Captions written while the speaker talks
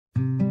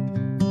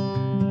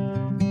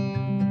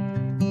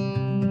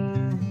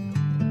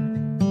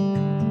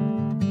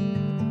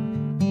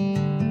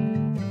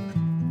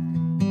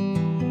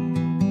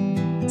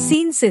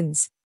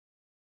Senescence.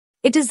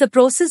 It is the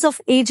process of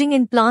aging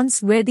in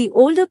plants where the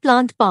older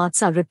plant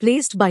parts are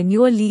replaced by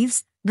newer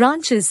leaves,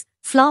 branches,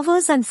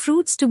 flowers and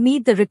fruits to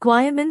meet the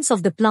requirements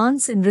of the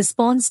plants in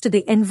response to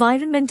the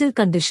environmental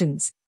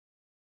conditions.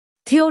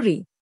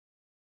 Theory.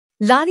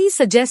 Larry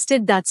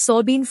suggested that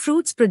soybean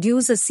fruits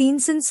produce a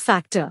senescence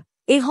factor,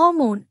 a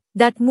hormone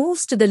that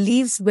moves to the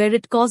leaves where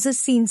it causes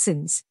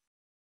senescence.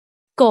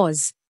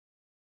 Cause.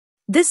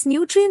 This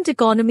nutrient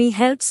economy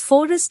helps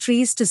forest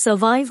trees to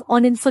survive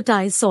on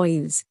infertile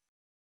soils.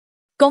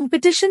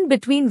 Competition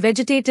between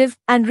vegetative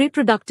and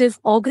reproductive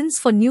organs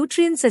for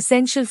nutrients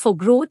essential for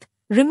growth.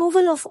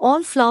 Removal of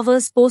all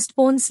flowers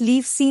postpones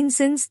leaf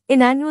senescence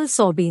in annual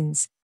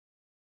soybeans.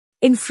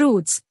 In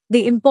fruits,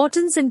 the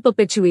importance in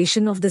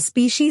perpetuation of the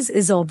species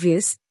is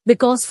obvious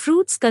because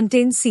fruits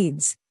contain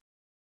seeds.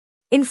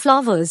 In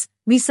flowers,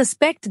 we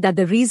suspect that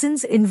the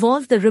reasons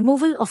involve the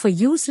removal of a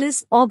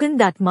useless organ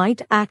that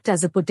might act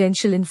as a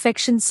potential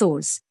infection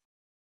source.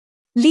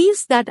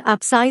 Leaves that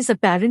abscise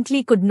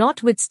apparently could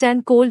not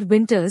withstand cold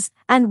winters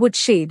and would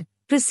shade,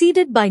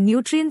 preceded by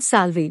nutrient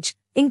salvage,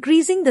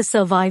 increasing the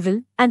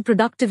survival and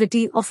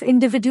productivity of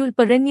individual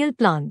perennial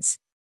plants.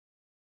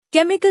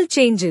 Chemical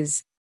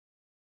changes.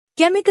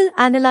 Chemical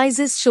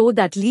analyses show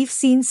that leaf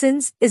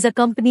senescence is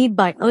accompanied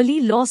by early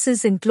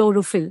losses in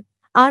chlorophyll,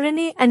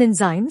 RNA and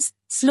enzymes,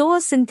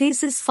 slower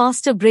synthesis,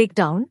 faster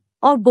breakdown,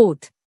 or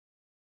both.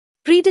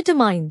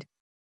 Predetermined.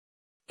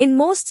 In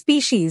most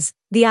species,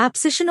 the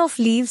abscission of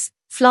leaves,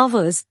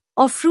 flowers,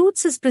 or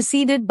fruits is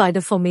preceded by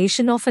the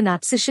formation of an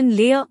abscission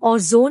layer or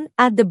zone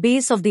at the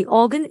base of the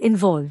organ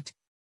involved.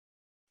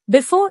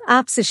 Before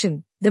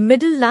abscission, the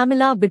middle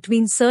lamella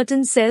between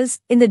certain cells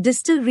in the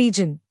distal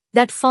region,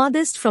 that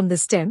farthest from the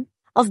stem,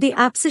 of the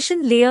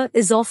abscission layer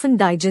is often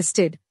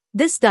digested.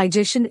 This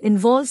digestion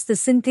involves the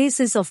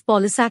synthesis of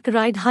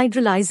polysaccharide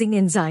hydrolyzing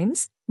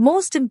enzymes,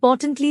 most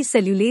importantly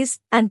cellulase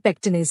and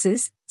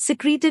pectinases,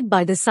 secreted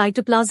by the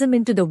cytoplasm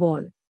into the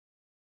wall.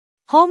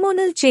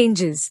 Hormonal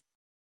changes.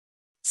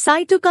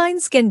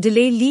 Cytokines can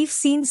delay leaf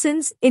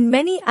senescence in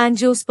many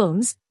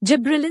angiosperms.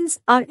 Gibberellins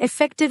are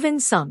effective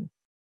in some.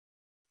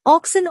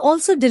 Auxin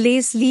also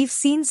delays leaf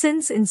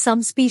senescence in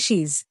some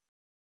species.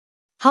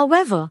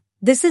 However,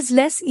 this is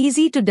less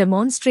easy to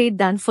demonstrate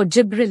than for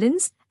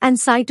gibberellins and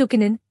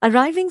cytokinin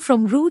arriving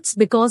from roots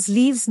because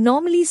leaves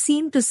normally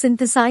seem to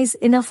synthesize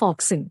enough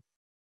auxin.